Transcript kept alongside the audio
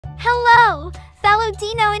Hello, fellow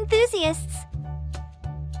dino enthusiasts!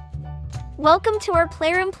 Welcome to our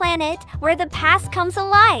playroom planet, where the past comes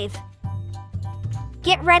alive.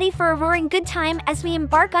 Get ready for a roaring good time as we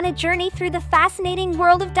embark on a journey through the fascinating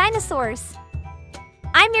world of dinosaurs.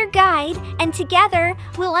 I'm your guide, and together,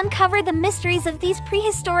 we'll uncover the mysteries of these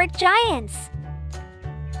prehistoric giants.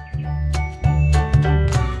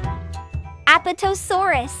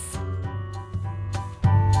 Apatosaurus.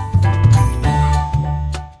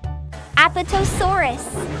 Apatosaurus.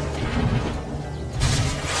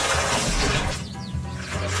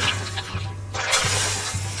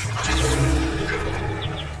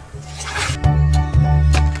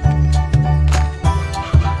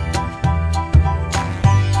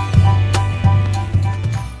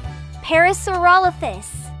 Parasaurolophus.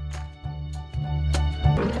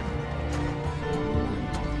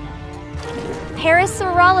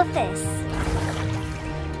 Parasaurolophus.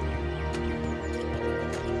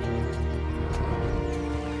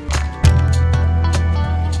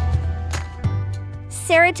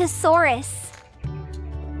 Ceratosaurus.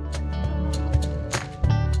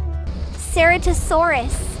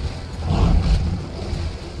 Ceratosaurus.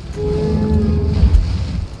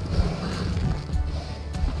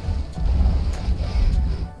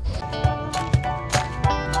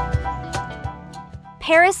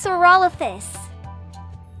 Parasaurolophus.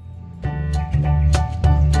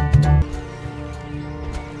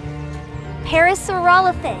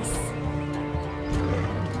 Parasaurolophus.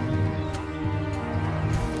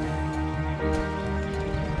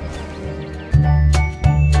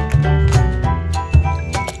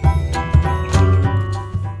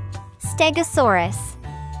 Stegosaurus.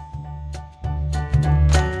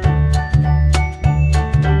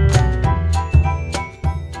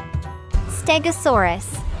 Stegosaurus.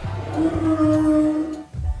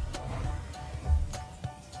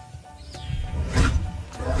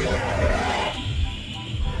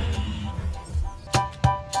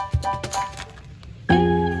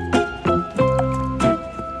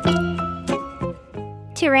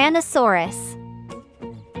 Tyrannosaurus.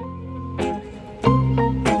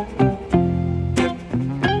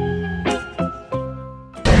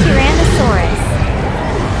 Tyrannosaurus.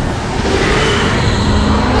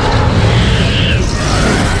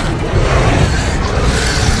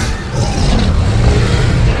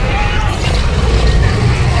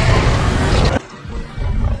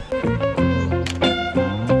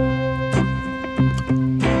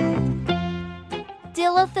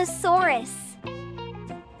 Dilophosaurus.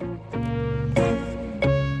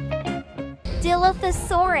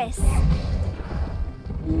 Dilophosaurus.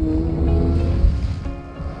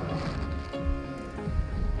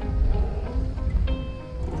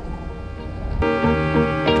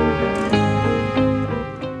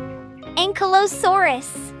 Ankylosaurus.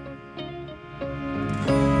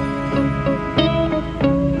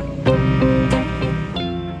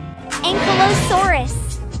 Ankylosaurus.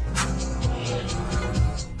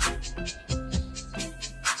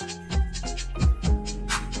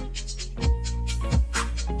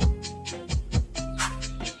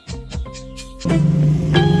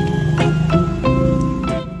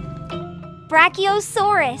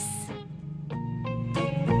 Brachiosaurus.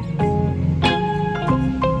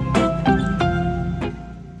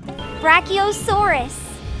 Brachiosaurus.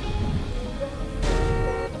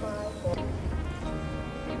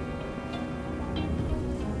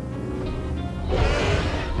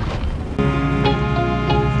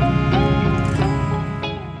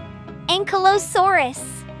 Ankylosaurus.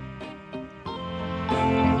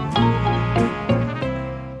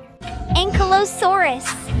 Ankylosaurus.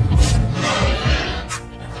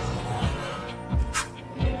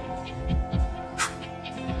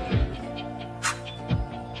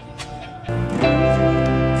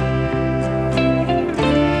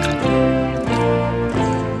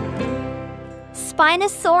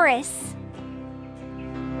 Spinosaurus.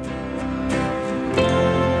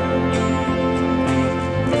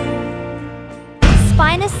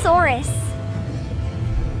 Spinosaurus.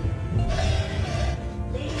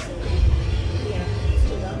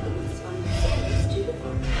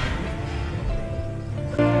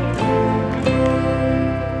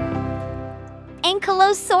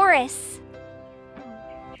 Ankylosaurus.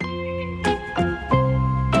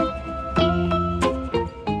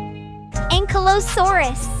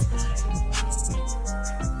 Ankylosaurus.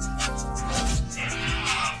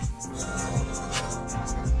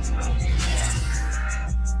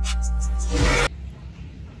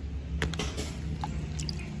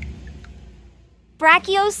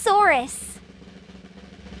 Brachiosaurus.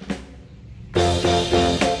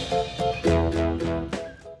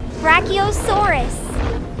 Brachiosaurus.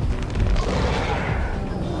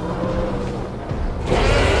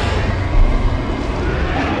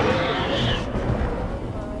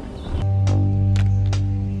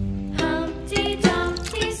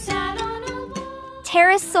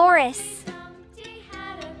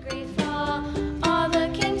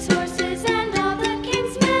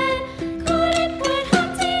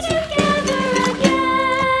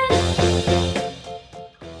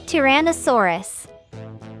 Tyrannosaurus.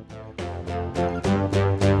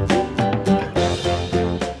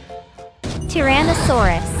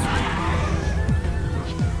 Tyrannosaurus.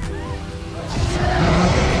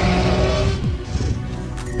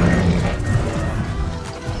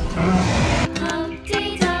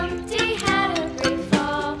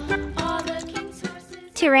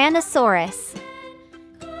 Tyrannosaurus. Tyrannosaurus.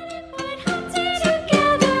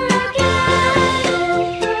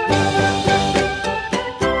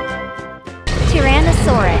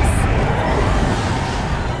 Tyrannosaurus.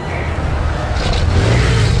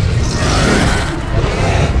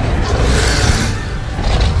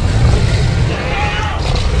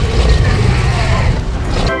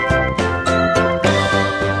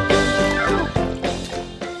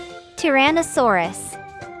 Tyrannosaurus.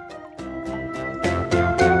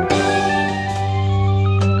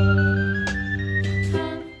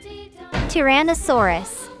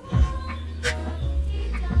 Tyrannosaurus.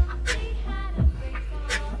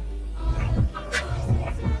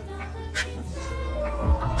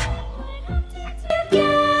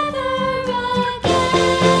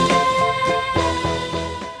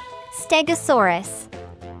 Stegosaurus.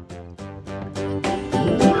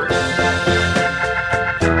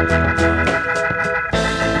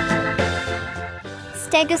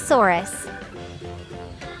 Stegosaurus.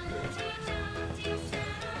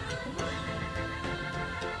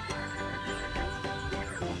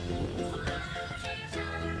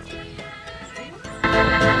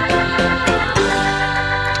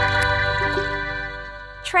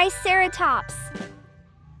 Triceratops.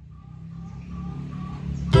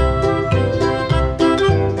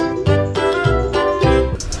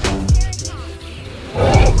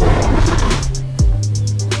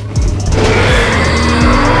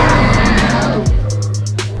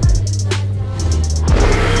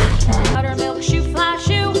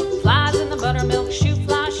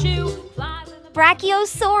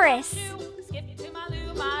 Brachiosaurus. Skip to my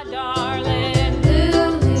loo, my darling. Loo,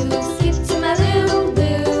 loo, skip to my loo,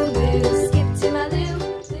 loo, loo, skip to my loo,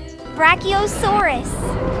 loo. Brachiosaurus.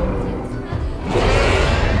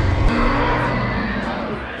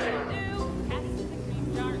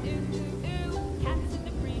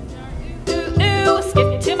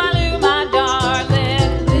 Skip to my loo, my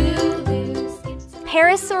darling. Loo, loo, skip to my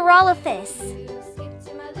Parasaurolophus. skip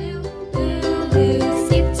to my loo, loo, loo,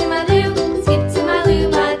 skip to my loo, skip to my loo,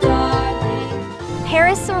 my darling.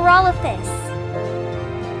 Parasaurolophus.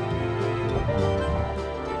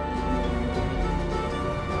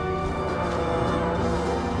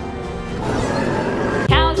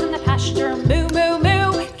 Cows in the pasture, moo, moo,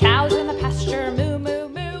 moo. Cows in the pasture, moo, moo,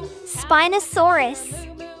 moo. Spinosaurus.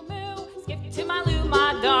 Moo, moo, moo. Skip to my loo,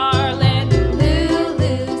 my darling. Loo,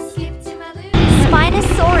 loo, skip to my loo.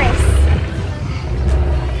 Spinosaurus.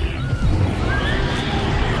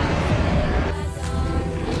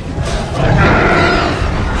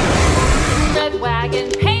 Red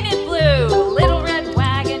wagon painted blue. Little red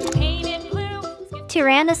wagon painted blue. Skip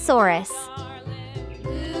Tyrannosaurus.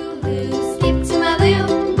 loo, loo, skip to my loo,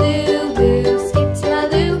 loo, loo, skip to my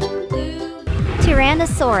loo, loo.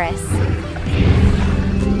 Tyrannosaurus.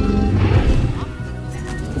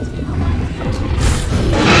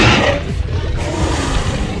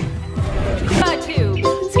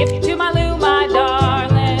 Skip to my loo, my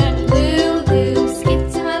darling. Loo, loo,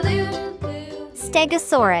 skip to my loo, loo.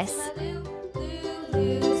 Stegosaurus. Loo,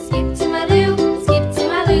 loo, loo, skip to my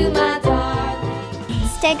loo, my darling.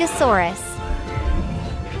 Stegosaurus.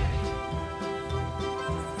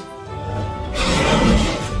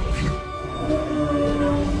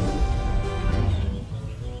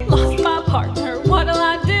 Lost my partner, what'll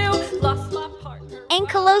I do? Lost my partner.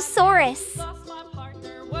 Ankylosaurus. Lost my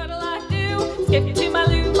partner, what'll I do? Skip to my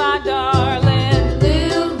loo, my darling.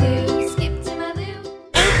 Loo, loo, skip to my loo.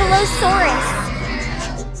 Ankylosaurus.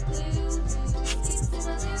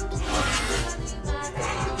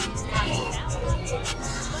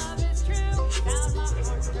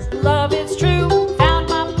 Love is true, found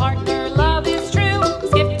my partner. Love is true.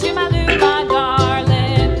 Skip to my loo, my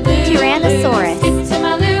darling. Loo, Tyrannosaurus. loo, skip to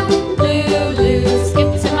my loo, loo, loo,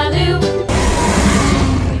 skip to my loo.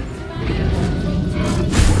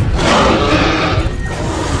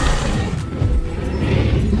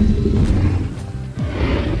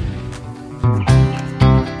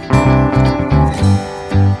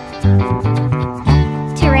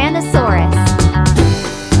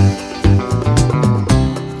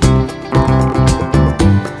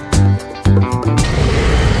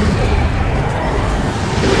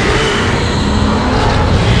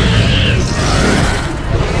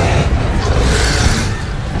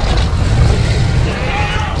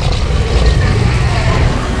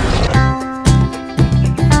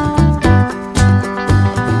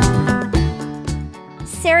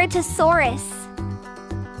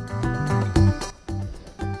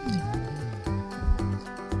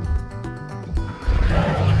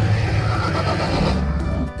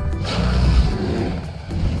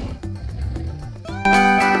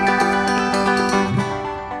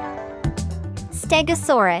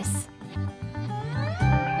 Stegosaurus.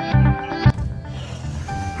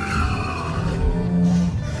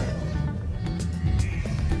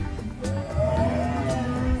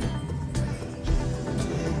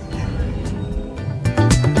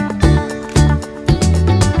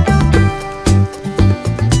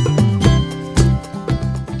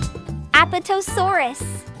 Apatosaurus.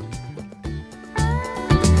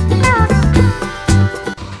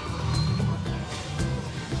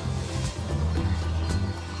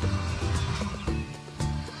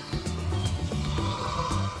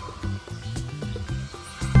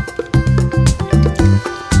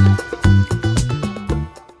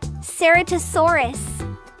 Ceratosaurus.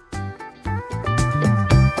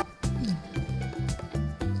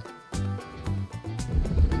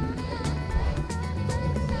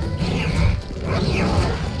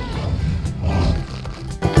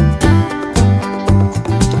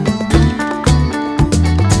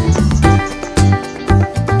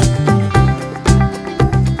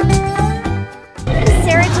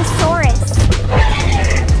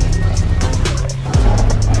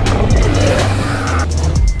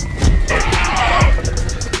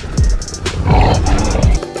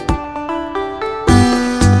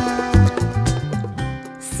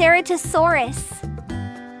 Ceratosaurus.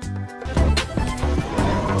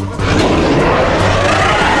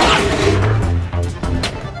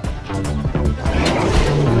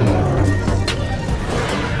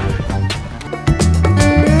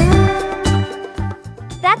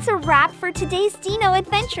 That's a wrap for today's Dino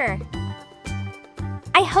adventure.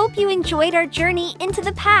 I hope you enjoyed our journey into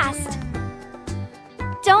the past.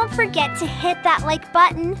 Don't forget to hit that like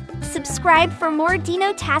button, subscribe for more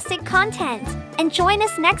Dino-tastic content, and join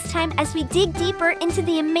us next time as we dig deeper into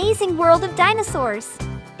the amazing world of dinosaurs.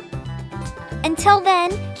 Until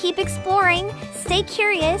then, keep exploring, stay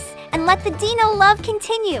curious, and let the Dino love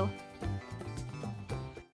continue.